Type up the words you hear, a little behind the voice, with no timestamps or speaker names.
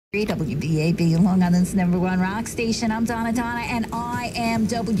WBAB, Long Island's #1 rock station. I'm Donna, and I am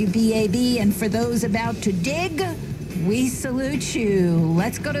WBAB. And for those about to dig, we salute you.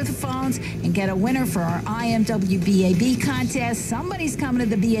 Let's go to the phones and get a winner for our I am WBAB contest. Somebody's coming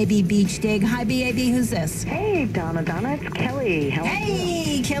to the BAB Beach Dig. Hi, BAB. Who's this? Hey, Donna. It's Kelly. How are you?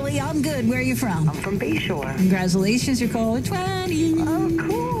 Hey, Kelly. I'm good. Where are you from? I'm from Bayshore. Congratulations. You're caller 20. Oh,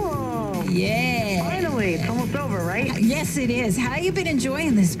 cool. Yeah. Finally. It's almost over, right? Yes, it is. How you been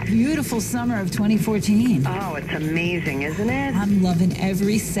enjoying this beautiful summer of 2014? Oh, it's amazing, isn't it? I'm loving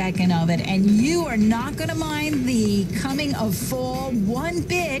every second of it. And you are not going to mind the coming of fall one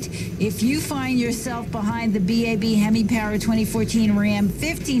bit if you find yourself behind the BAB Hemi Power 2014 Ram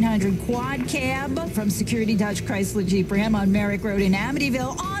 1500 Quad Cab from Security Dodge Chrysler Jeep Ram on Merrick Road in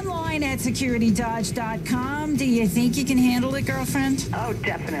Amityville. Online at securitydodge.com. Do you think you can handle it, girlfriend? Oh,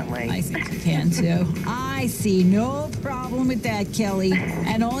 definitely. I think you can, too. I see no problem with that, Kelly.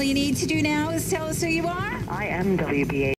 And all you need to do now is tell us who you are. I am WBA.